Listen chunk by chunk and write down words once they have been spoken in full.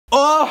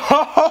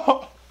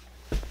Oh!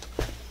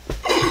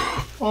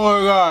 Oh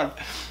my god.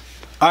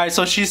 Alright,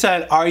 so she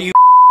said, are you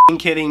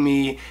kidding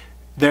me?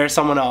 There's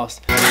someone else.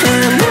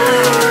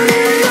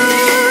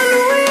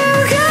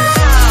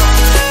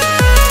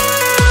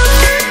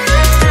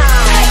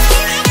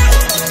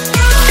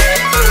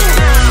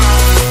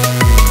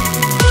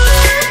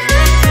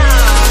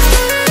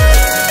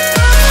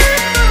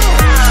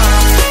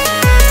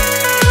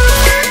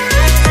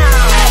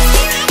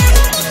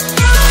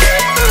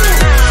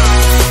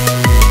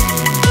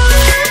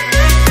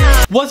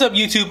 What's up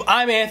YouTube,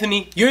 I'm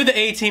Anthony, you're the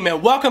A-Team,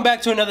 and welcome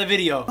back to another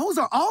video. Those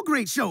are all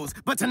great shows,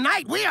 but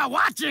tonight we are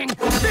watching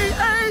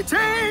the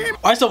A-Team!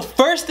 Alright, so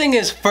first thing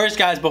is first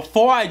guys,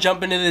 before I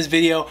jump into this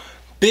video,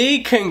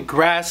 big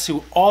congrats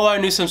to all our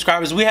new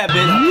subscribers. We have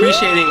been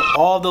appreciating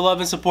all the love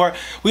and support.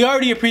 We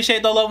already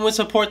appreciate the love and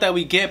support that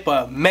we get,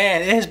 but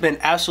man, it has been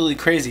absolutely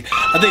crazy.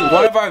 I think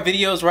one of our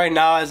videos right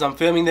now as I'm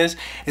filming this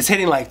is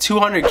hitting like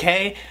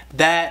 200K.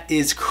 That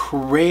is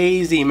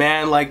crazy,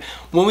 man. Like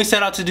when we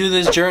set out to do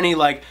this journey,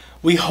 like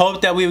we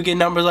hoped that we would get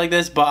numbers like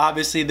this, but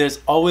obviously there's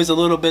always a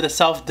little bit of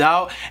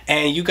self-doubt,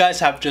 and you guys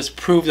have just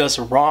proved us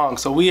wrong.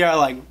 So we are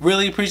like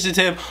really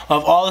appreciative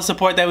of all the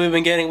support that we've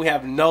been getting. We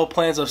have no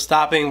plans of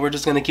stopping. We're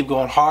just gonna keep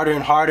going harder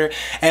and harder.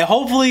 And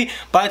hopefully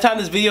by the time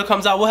this video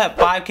comes out, we'll have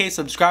 5K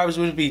subscribers,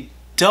 which would be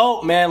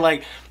dope, man.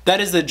 Like that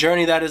is the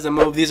journey, that is the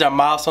move. These are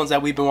milestones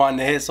that we've been wanting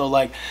to hit. So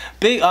like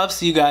big ups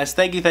to you guys.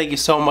 Thank you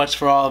so much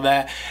for all of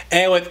that.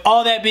 And with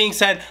all that being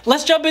said,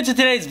 let's jump into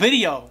today's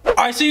video.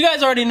 Alright, so you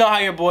guys already know how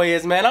your boy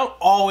is, man. I'm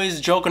always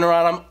joking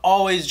around. I'm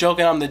always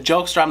joking. I'm the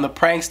jokester, I'm the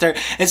prankster.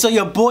 And so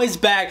your boy's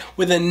back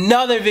with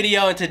another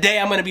video, and today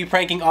I'm gonna be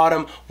pranking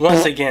Autumn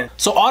once again.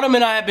 So Autumn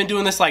and I have been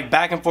doing this like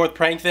back and forth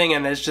prank thing,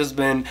 and it's just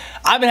been,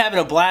 I've been having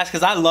a blast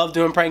because I love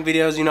doing prank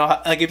videos. You know,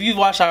 like if you've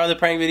watched our other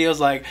prank videos,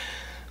 like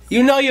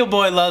you know your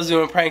boy loves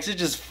doing pranks. It's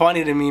just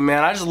funny to me,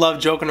 man. I just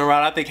love joking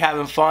around. I think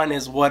having fun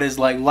is what is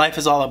like life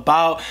is all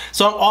about.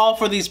 So I'm all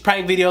for these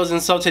prank videos,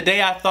 and so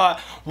today I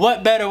thought,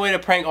 what better way to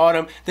prank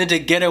Autumn than to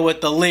get her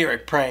with the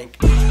lyric prank.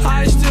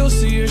 I still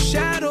see your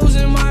shadows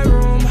in my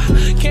room.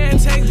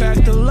 Can't take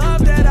back the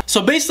love that I...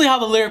 So basically how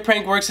the lyric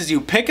prank works is you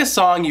pick a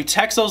song, you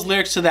text those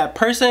lyrics to that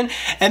person,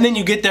 and then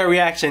you get their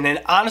reaction.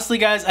 And honestly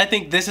guys, I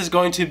think this is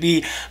going to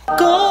be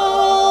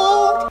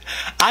gold.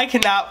 I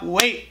cannot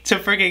wait to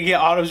freaking get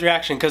Autumn's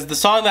reaction, because the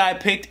song that I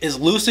picked is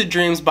Lucid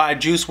Dreams by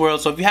WRLD.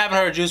 So if you haven't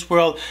heard of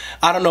WRLD,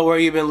 I don't know where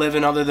you've been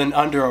living other than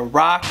under a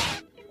rock.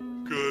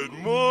 Good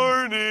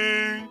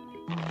morning.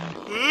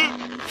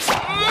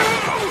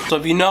 So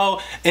if you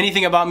know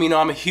anything about me, you know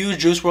I'm a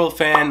huge WRLD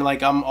fan.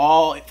 Like I'm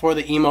all for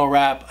the emo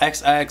rap,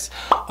 XX,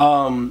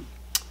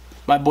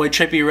 my boy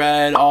Trippie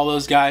Redd, all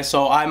those guys.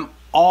 So I'm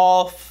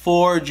all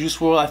for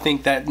WRLD. I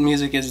think that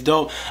music is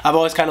dope. I've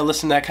always kind of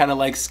listened to that kind of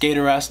like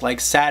skater-esque,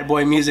 like sad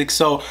boy music.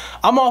 So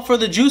I'm all for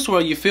the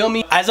WRLD, you feel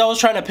me? As I was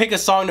trying to pick a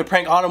song to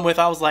prank Autumn with,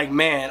 I was like,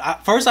 man,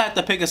 first I have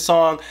to pick a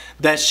song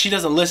that she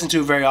doesn't listen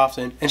to very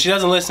often, and she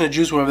doesn't listen to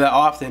WRLD that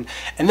often.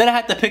 And then I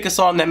had to pick a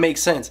song that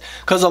makes sense,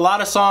 because a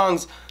lot of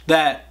songs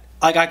that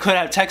like I could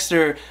have texted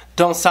her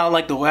don't sound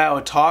like the way I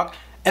would talk.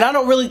 And I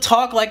don't really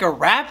talk like a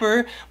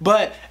rapper,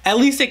 but at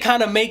least it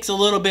kind of makes a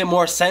little bit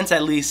more sense,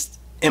 at least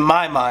in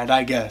my mind,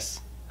 I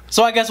guess.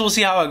 So I guess we'll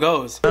see how it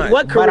goes.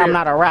 What career? But I'm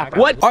not a rapper.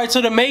 What? Alright,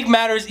 so to make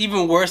matters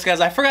even worse,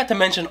 guys, I forgot to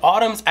mention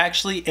Autumn's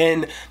actually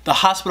in the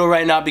hospital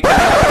right now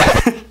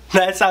because...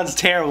 That sounds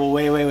terrible.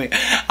 Wait.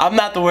 I'm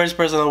not the worst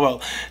person in the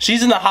world.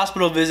 She's in the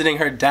hospital visiting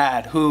her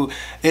dad, who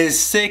is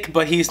sick,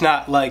 but he's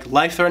not like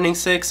life-threatening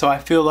sick. So I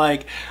feel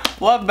like,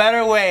 what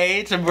better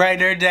way to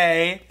brighten her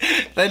day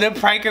than to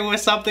prank her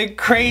with something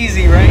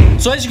crazy, right?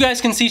 So as you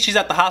guys can see, she's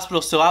at the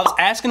hospital still. I was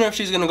asking her if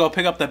she's gonna go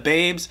pick up the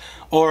babes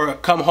or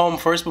come home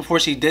first before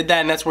she did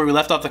that, and that's where we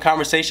left off the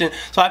conversation.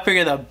 So I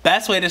figured the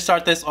best way to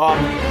start this off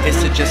is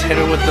to just hit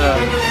her with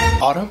the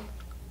Autumn.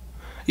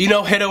 You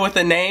know, hit her with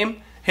the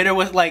name. Hit her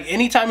with, like,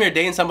 anytime you're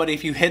dating somebody,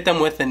 if you hit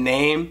them with the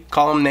name,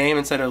 call them name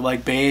instead of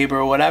like babe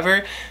or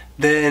whatever,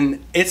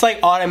 then it's like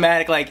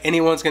automatic, like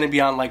anyone's gonna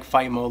be on like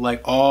fight mode,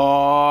 like,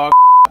 oh,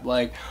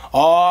 like,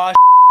 oh,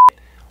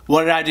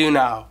 what did I do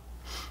now?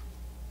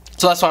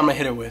 So that's what I'm gonna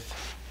hit her with.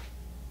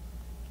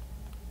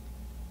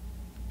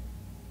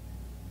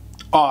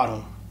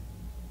 Autumn.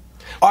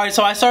 Alright,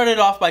 so I started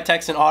off by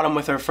texting Autumn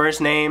with her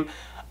first name.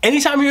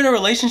 Anytime you're in a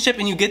relationship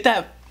and you get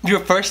that your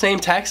first name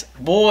text,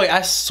 boy,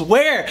 I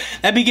swear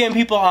that be getting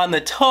people on the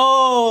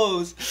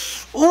toes.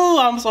 Ooh,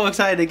 I'm so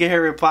excited to get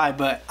her reply.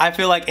 But I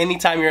feel like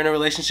anytime you're in a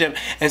relationship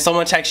and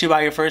someone texts you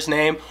by your first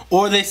name,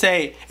 or they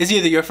say it's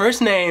either your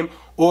first name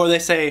or they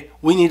say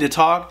we need to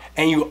talk,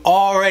 and you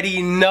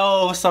already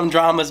know some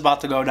drama is about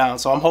to go down.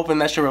 So I'm hoping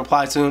that she'll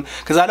reply soon,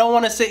 because I don't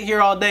want to sit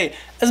here all day.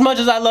 As much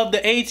as I love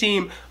the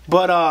A-Team,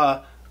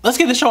 but let's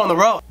get the show on the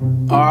road.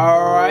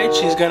 Alright,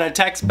 she's gonna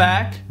text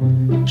back.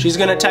 She's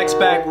gonna text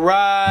back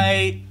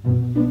right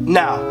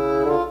now.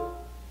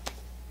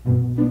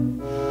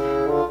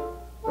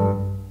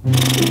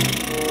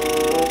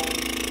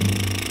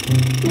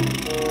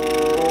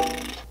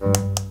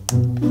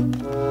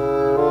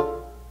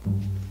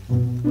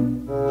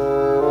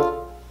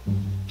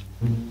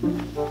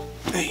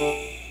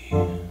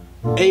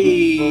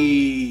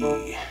 Hey.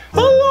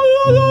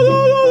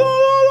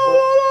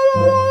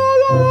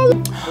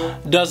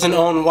 Doesn't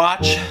own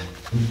watch.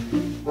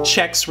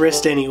 Checks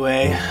wrist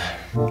anyway.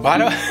 Why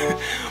do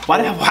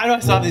I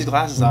still have these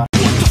glasses on?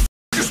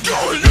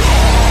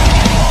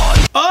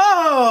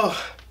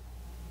 Oh!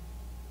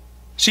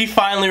 She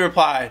finally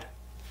replied.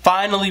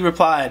 Finally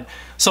replied.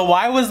 So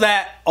why was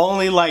that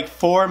only like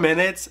 4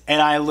 minutes and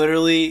I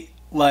literally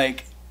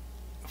like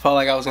felt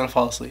like I was gonna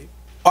fall asleep?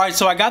 Alright,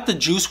 so I got the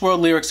Juice WRLD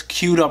lyrics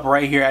queued up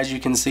right here, as you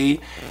can see.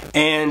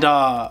 And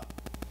I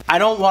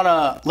don't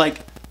wanna,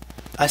 like,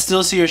 I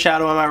still see your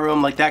shadow in my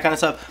room, like that kind of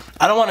stuff.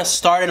 I don't wanna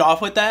start it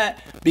off with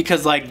that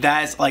because like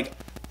that's like,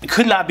 it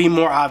could not be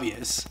more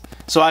obvious.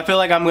 So I feel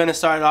like I'm gonna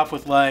start it off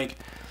with like,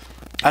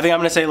 I think I'm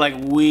gonna say like,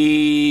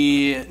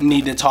 we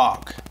need to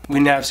talk. We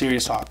need to have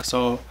serious talk.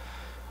 So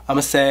I'm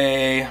gonna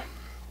say,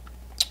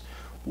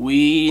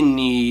 we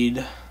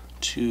need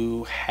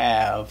to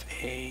have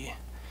a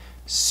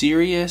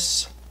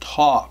serious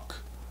talk.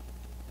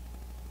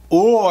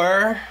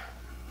 Or,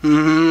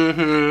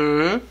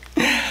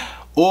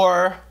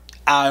 or,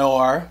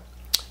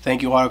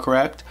 thank you,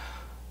 autocorrect.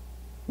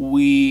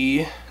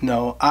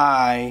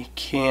 I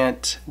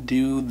can't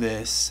do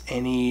this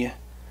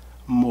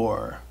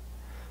anymore.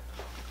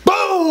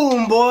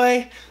 Boom,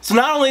 boy! So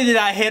not only did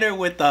I hit her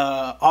with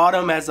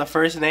Autumn as the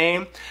first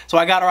name, so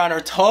I got her on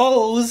her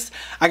toes,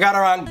 I got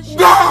her on,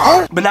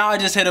 but now I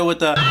just hit her with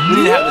the, we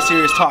need to have a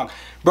serious talk.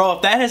 Bro,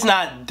 if that is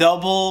not a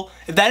double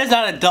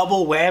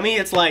whammy,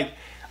 it's like,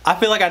 I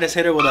feel like I just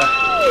hit her with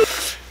a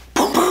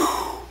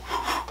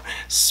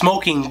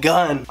smoking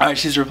gun. Alright,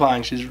 she's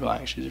replying.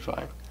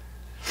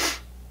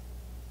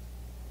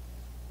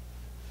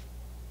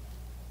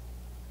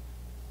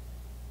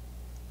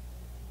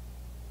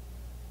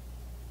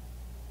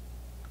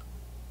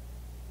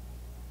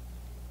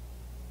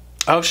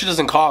 I hope she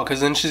doesn't call,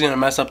 because then she's gonna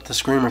mess up the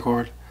screen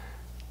record.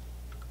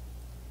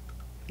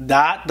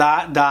 Dot,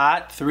 dot,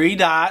 dot, 3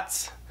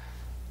 dots.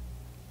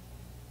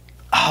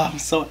 Oh,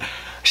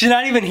 she's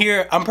not even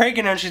here. I'm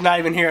pranking her and she's not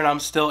even here, and I'm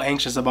still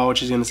anxious about what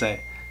she's gonna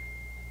say.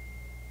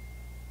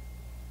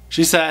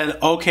 She said,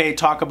 okay,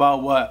 talk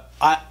about what?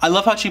 I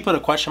love how she put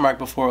a question mark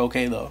before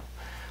okay, though.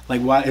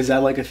 Like, why, is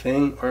that like a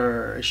thing,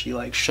 or is she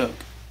like shook?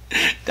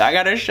 Do I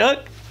got her shook?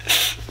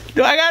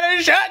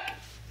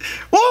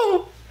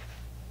 Woo!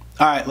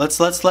 Alright,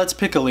 let's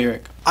pick a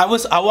lyric. I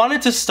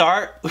wanted to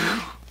start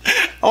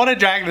I want to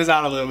drag this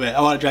out a little bit.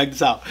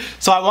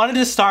 So I wanted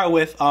to start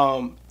with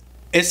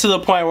it's to the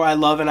point where I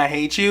love and I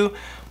hate you.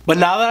 But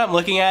now that I'm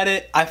looking at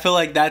it, I feel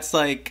like that's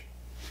like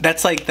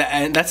the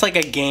end. That's like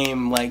a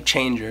game like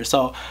changer.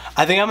 So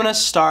I think I'm gonna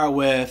start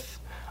with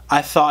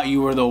I thought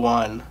you were the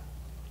one.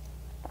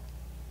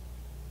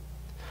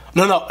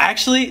 No,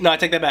 actually, no, I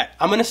take that back.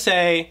 I'm gonna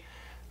say,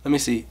 let me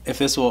see if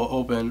this will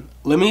open.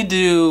 Let me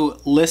do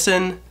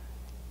listen.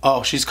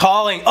 Oh, she's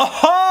calling.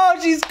 Oh,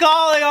 she's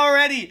calling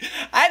already.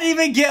 I didn't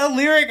even get a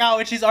lyric out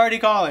and she's already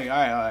calling. All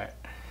right.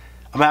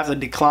 I'm gonna have to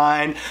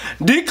decline.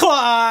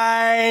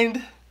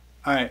 Declined.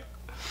 All right.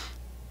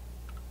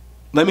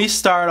 Let me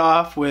start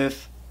off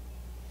with,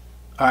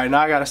 all right, now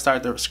I gotta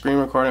start the screen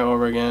recording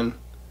over again.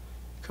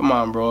 Come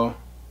on, bro.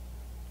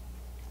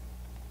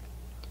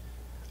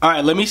 All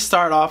right, let me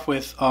start off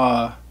with,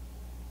 I'm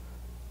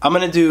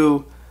gonna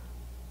do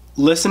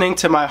listening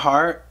to my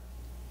heart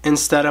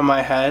instead of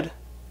my head.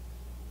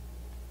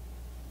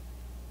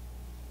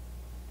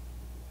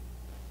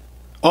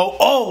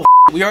 Oh,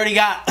 we already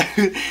got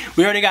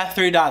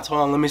 3 dots.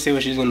 Hold on, let me see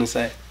what she's gonna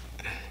say.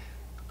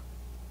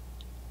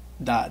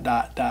 Dot.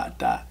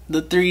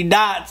 The 3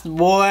 dots,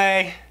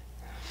 boy.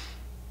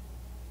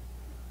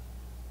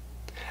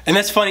 And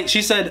that's funny.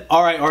 She said,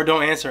 all right, or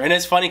don't answer. And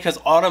it's funny because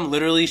Autumn,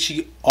 literally,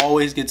 she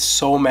always gets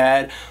so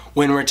mad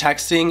when we're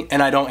texting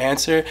and I don't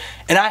answer.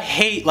 And I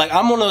hate, like,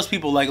 I'm one of those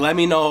people, like, let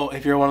me know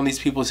if you're one of these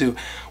people too,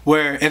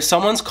 where if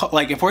someone's,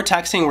 like, if we're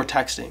texting, we're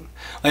texting.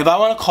 Like, if I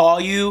want to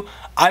call you,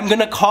 I'm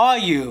gonna call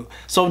you.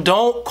 So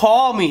don't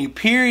call me,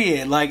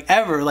 period. Like,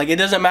 ever. Like, it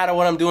doesn't matter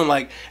what I'm doing.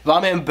 Like, if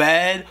I'm in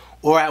bed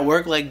or at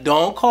work, like,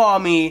 don't call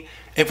me.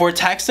 If we're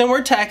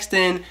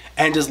texting,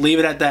 and just leave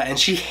it at that. And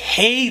she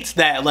hates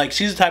that. Like,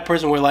 she's the type of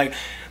person where, like,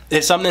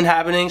 if something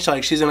happening,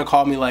 she's gonna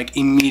call me, like,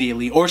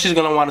 immediately. Or she's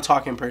gonna want to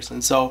talk in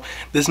person. So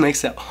this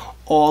makes it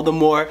all the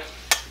more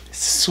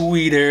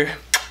sweeter.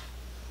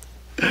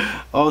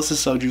 Oh, this is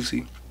so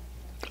juicy.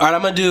 Alright,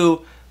 I'm gonna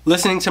do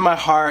listening to my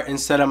heart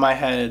instead of my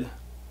head.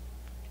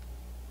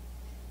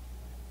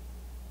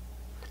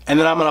 And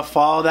then I'm gonna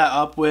follow that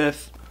up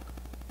with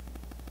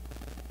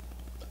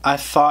I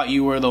thought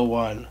you were the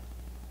one.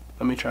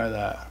 Let me try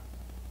that.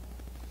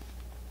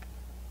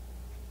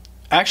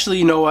 Actually,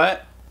 you know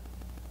what?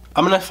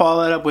 I'm gonna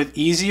follow that up with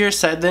easier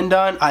said than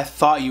done. I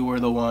thought you were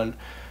the one.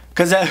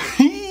 Cause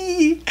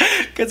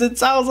it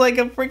sounds like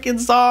a freaking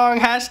song.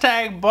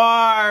 Hashtag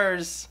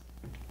bars.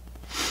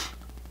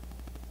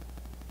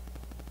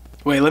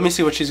 Wait, let me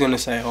see what she's gonna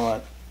say. Hold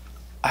on.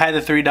 I had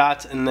the 3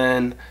 dots and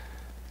then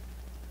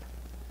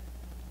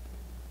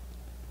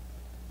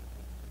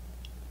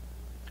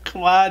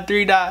come on,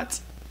 3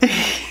 dots.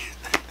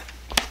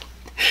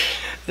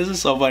 This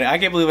is so funny. I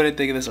can't believe I didn't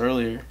think of this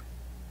earlier.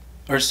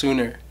 Or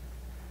sooner.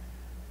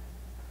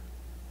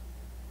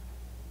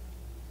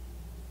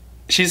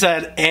 She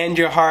said, and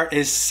your heart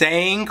is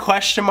saying,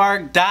 question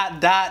mark, dot,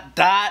 dot,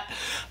 dot.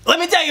 Let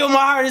me tell you what my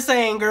heart is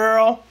saying,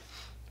 girl.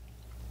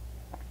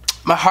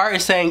 My heart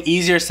is saying,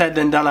 easier said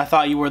than done, I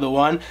thought you were the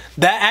one.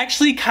 That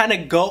actually kind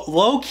of go,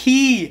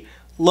 low-key,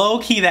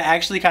 that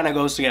actually kind of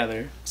goes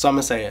together. So I'm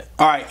going to say it.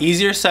 All right,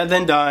 easier said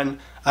than done,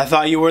 I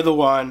thought you were the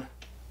one.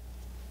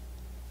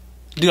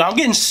 Dude, I'm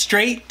getting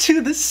straight to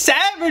the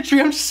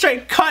savagery. I'm just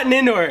straight cutting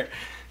into her.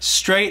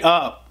 Straight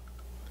up.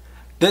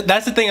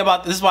 That's the thing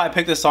about this is why I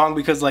picked this song,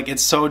 because like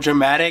it's so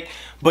dramatic,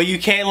 but you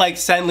can't like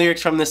send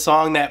lyrics from this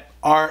song that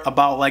aren't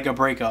about like a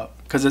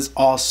breakup, because it's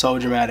all so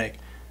dramatic.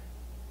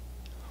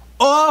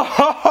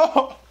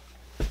 Oh,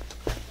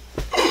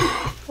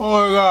 oh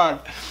my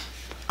god.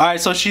 Alright,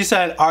 so she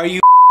said, are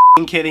you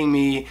kidding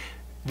me?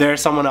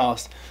 There's someone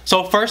else.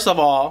 So first of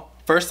all,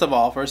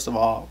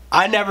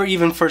 I never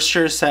even for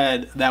sure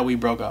said that we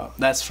broke up.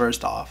 That's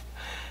first off.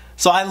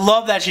 So I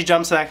love that she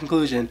jumps to that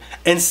conclusion.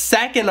 And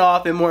second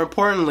off, and more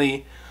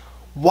importantly,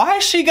 why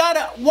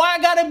I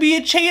gotta be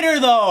a cheater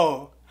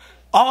though?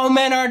 All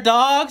men are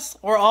dogs?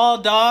 We're all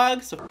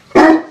dogs?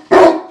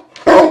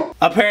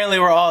 Apparently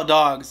we're all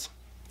dogs,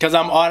 because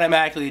I'm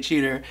automatically a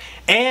cheater.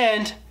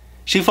 And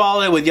she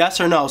followed it with yes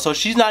or no, so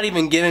she's not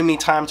even giving me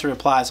time to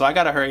reply, so I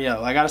gotta hurry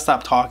up. I gotta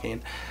stop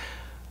talking.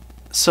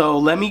 So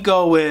let me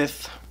go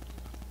with...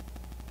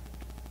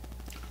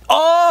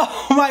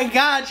 Oh my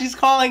god, she's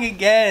calling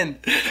again.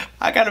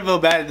 I kind of feel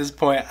bad at this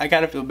point. I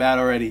kind of feel bad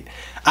already.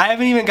 I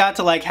haven't even got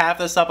to like half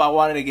the stuff I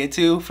wanted to get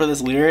to for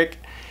this lyric,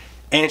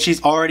 and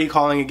she's already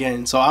calling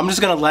again. So I'm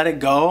just gonna let it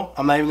go.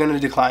 I'm not even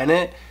gonna decline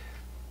it.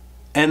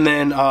 And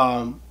then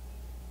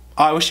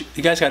I wish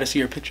you guys got to see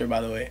her picture, by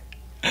the way.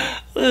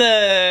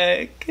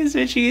 Look, cause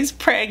she's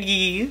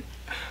preggy.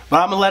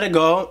 But I'm gonna let it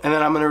go, and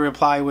then I'm gonna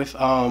reply with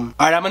alright,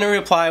 I'm gonna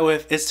reply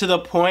with, it's to the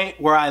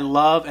point where I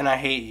love and I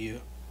hate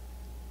you.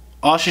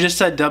 Oh, she just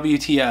said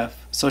WTF.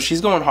 So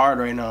she's going hard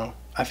right now.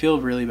 I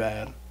feel really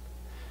bad.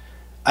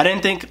 I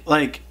didn't think,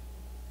 like,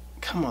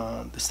 come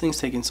on, this thing's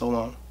taking so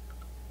long.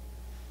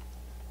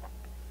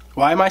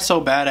 Why am I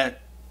so bad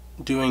at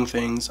doing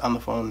things on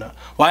the phone now?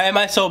 Why am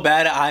I so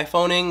bad at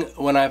iPhoning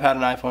when I've had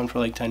an iPhone for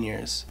like 10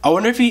 years? I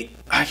wonder if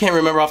I can't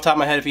remember off the top of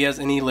my head if he has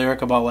any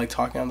lyric about like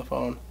talking on the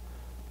phone.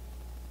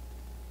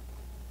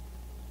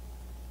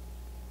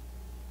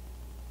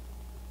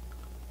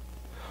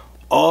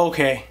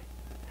 Okay.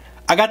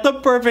 I got the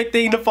perfect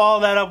thing to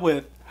follow that up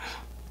with.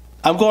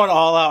 I'm going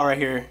all out right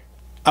here.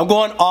 I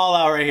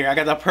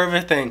got the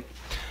perfect thing.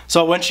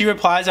 So when she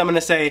replies, I'm going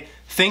to say,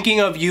 thinking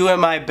of you in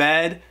my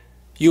bed,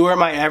 you are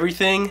my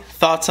everything,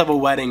 thoughts of a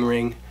wedding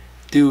ring.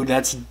 Dude,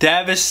 that's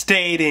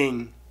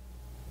devastating.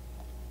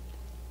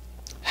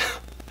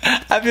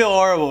 I feel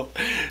horrible.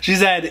 She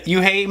said,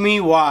 you hate me,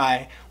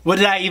 why? What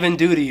did I even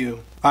do to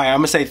you? Alright, I'm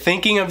going to say,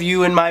 thinking of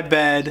you in my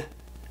bed,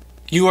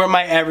 you are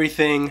my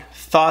everything,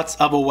 thoughts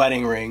of a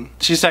wedding ring.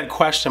 She said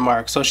question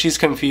mark, so she's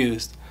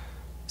confused.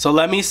 So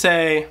let me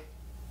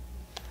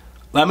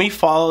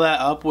follow that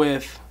up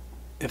with,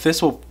 if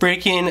this will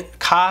freaking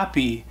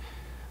copy,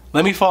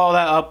 let me follow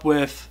that up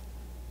with,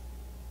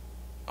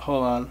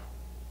 hold on.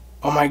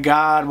 Oh my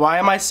god, why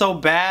am I so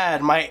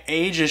bad? My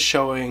age is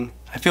showing.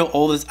 I feel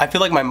old as, I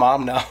feel like my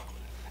mom now.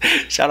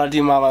 Shout out to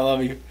you, mom, I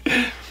love you.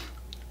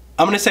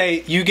 I'm gonna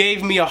say, you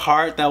gave me a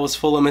heart that was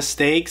full of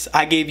mistakes.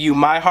 I gave you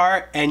my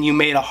heart and you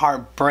made a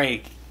heart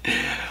break.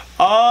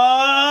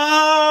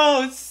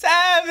 Oh,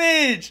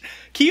 savage!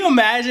 Can you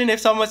imagine if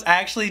someone's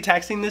actually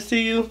texting this to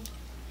you?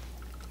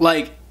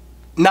 Like,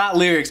 not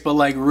lyrics, but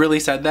like really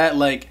said that?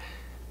 Like,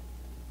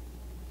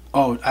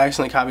 oh, I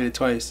accidentally copied it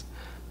twice.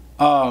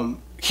 Can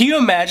you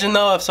imagine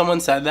though if someone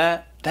said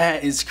that?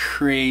 That is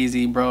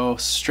crazy, bro.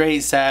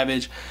 Straight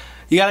savage.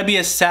 You gotta be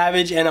a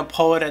savage and a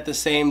poet at the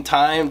same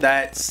time.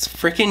 That's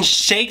freaking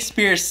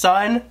Shakespeare,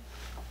 son.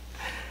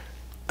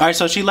 Alright,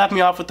 so she left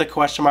me off with the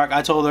question mark.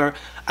 I told her,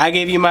 I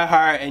gave you my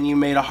heart and you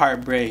made a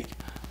heart break.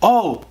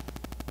 Oh,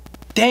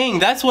 dang,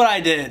 that's what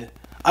I did.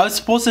 I was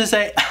supposed to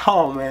say,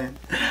 oh man.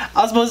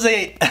 I was supposed to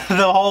say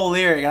the whole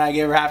lyric and I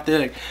gave her half the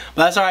lyric.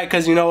 But that's alright,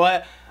 because you know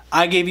what?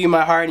 I gave you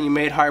my heart and you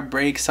made heart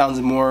break sounds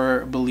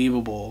more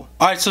believable.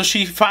 Alright, so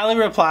she finally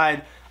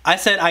replied, I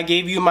said I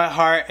gave you my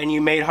heart and you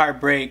made heart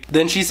break.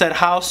 Then she said,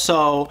 how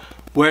so?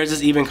 Where is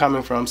this even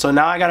coming from? So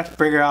now I gotta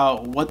figure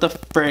out what the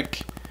frick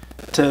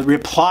to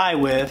reply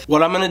with.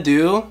 What I'm gonna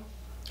do,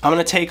 I'm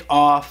gonna take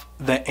off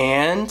the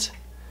and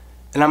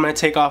I'm gonna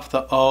take off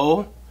the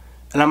O,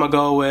 and I'm gonna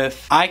go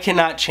with, I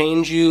cannot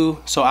change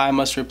you, so I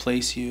must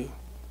replace you.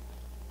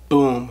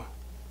 Boom.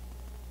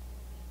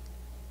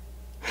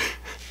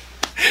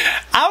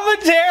 I'm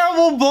a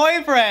terrible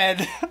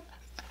boyfriend.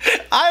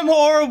 I'm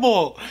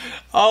horrible.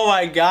 Oh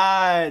my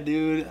god,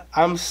 dude.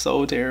 I'm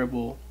so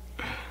terrible.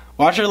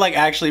 Watch her like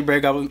actually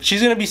break up with me.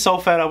 She's gonna be so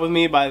fed up with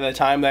me by the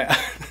time that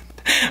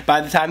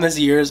by the time this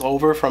year is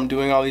over from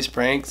doing all these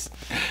pranks.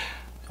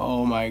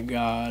 Oh my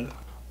god.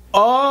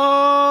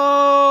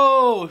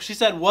 Oh, she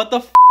said, what the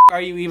f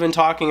are you even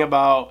talking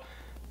about?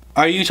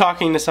 Are you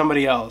talking to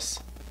somebody else?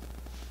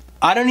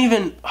 I don't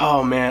even,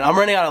 oh man, I'm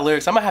running out of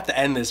lyrics. I'm gonna have to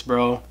end this,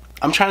 bro.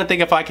 I'm trying to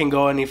think if I can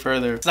go any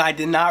further. I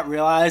did not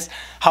realize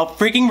how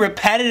freaking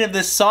repetitive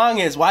this song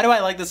is. Why do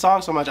I like this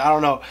song so much? I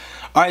don't know.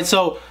 All right,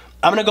 so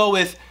I'm gonna go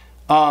with,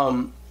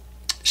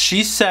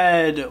 she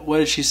said, what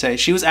did she say?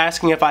 She was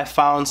asking if I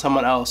found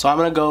someone else. So I'm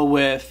gonna go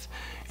with,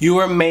 you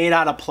were made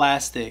out of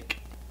plastic,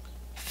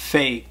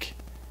 fake.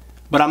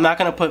 But I'm not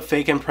gonna put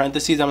fake in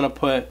parentheses. I'm gonna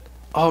put,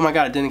 oh my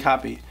God, it didn't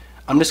copy.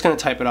 I'm just gonna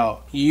type it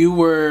out. You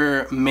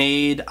were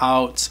made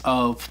out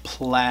of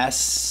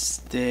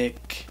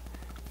plastic,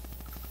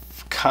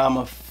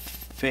 comma,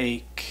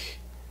 fake,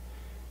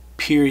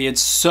 period,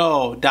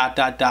 so, dot,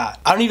 dot, dot.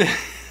 I don't even,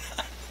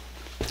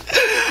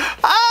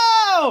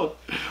 oh!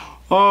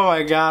 Oh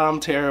my God, I'm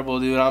terrible,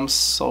 dude. I'm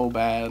so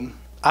bad.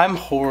 I'm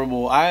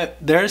horrible.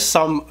 There's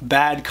some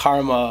bad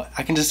karma.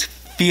 I can just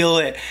feel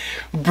it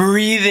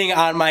breathing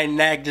on my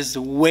neck, just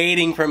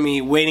waiting for me,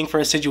 waiting for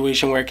a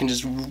situation where it can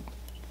just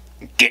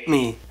get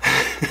me.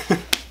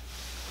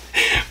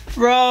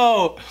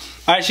 Bro.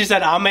 Alright, she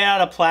said, I'm made out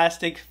of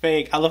plastic,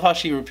 fake. I love how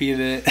she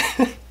repeated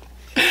it.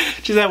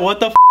 She said, what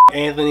the f,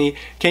 Anthony?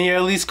 Can you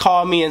at least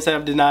call me instead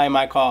of denying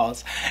my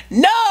calls?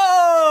 No!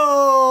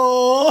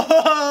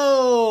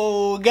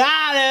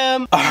 Got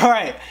him!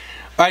 Alright.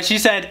 Alright, she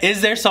said,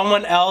 is there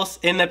someone else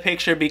in the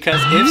picture? Because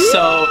if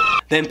so,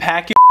 then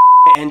pack your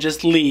and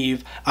just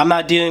leave. I'm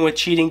not dealing with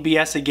cheating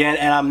BS again,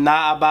 and I'm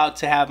not about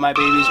to have my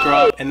babies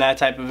grow up in that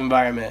type of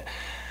environment.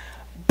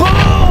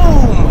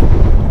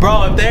 Boom!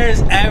 Bro, if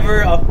there's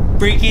ever a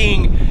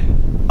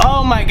freaking,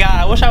 oh my God,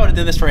 I wish I would have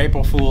did this for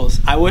April Fools.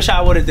 I wish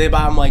I would have did,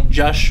 but I'm like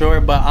just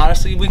short. But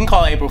honestly, we can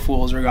call it April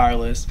Fools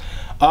regardless.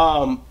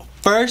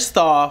 First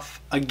off,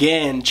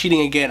 again,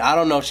 cheating again. I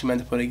don't know if she meant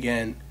to put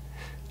again.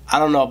 I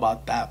don't know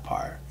about that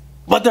part.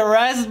 But the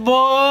rest,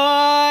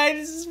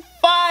 boys,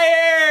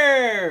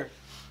 fire!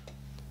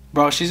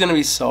 Bro, she's gonna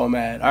be so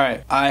mad. All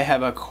right, I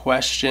have a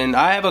question.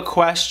 I have a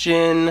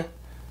question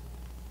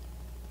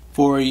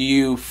for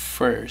you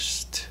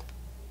first.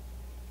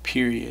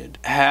 Period.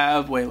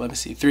 Wait, let me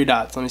see. 3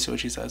 dots. Let me see what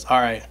she says. All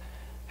right.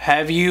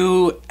 Have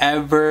you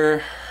ever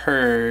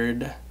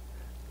heard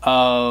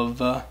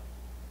of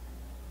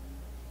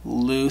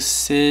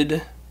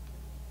Lucid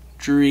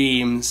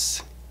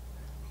Dreams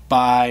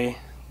by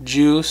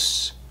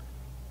WRLD?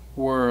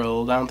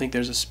 I don't think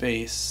there's a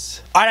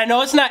space. All right, I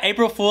know it's not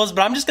April Fools,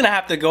 but I'm just gonna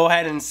have to go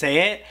ahead and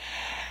say it.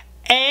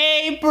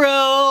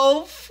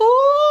 April Fool.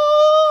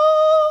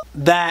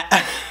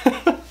 That.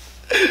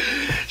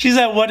 She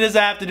said, what does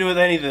that have to do with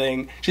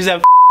anything? She said,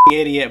 f***ing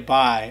idiot,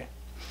 bye.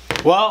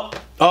 Well,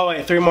 oh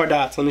wait, 3 more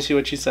dots. Let me see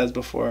what she says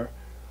before.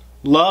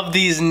 Love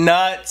these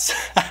nuts.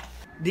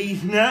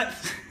 These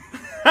nuts.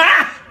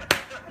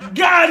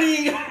 Got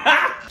him.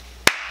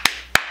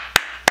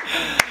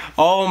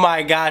 Oh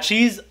my God,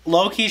 she's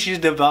low-key, she's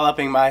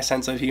developing my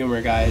sense of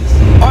humor, guys.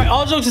 Alright,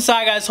 all jokes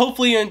aside, guys,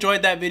 hopefully you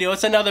enjoyed that video.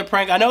 It's another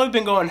prank. I know we've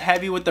been going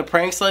heavy with the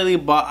pranks lately,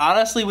 but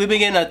honestly, we've been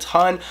getting a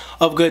ton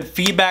of good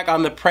feedback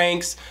on the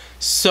pranks.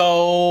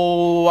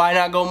 So why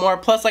not go more?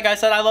 Plus, like I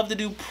said, I love to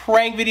do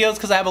prank videos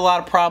because I have a lot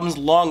of problems,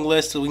 long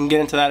list, so we can get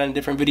into that in a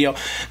different video.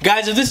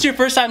 Guys, if this is your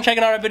first time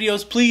checking out our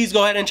videos, please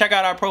go ahead and check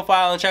out our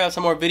profile and check out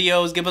some more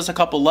videos. Give us a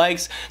couple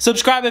likes.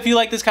 Subscribe if you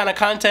like this kind of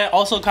content.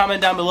 Also,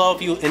 comment down below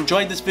if you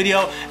enjoyed this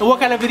video and what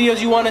kind of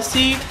videos you want to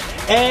see.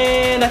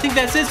 And I think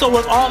that's it. So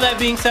with all that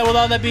being said, with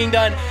all that being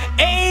done,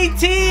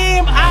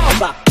 A-Team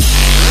out!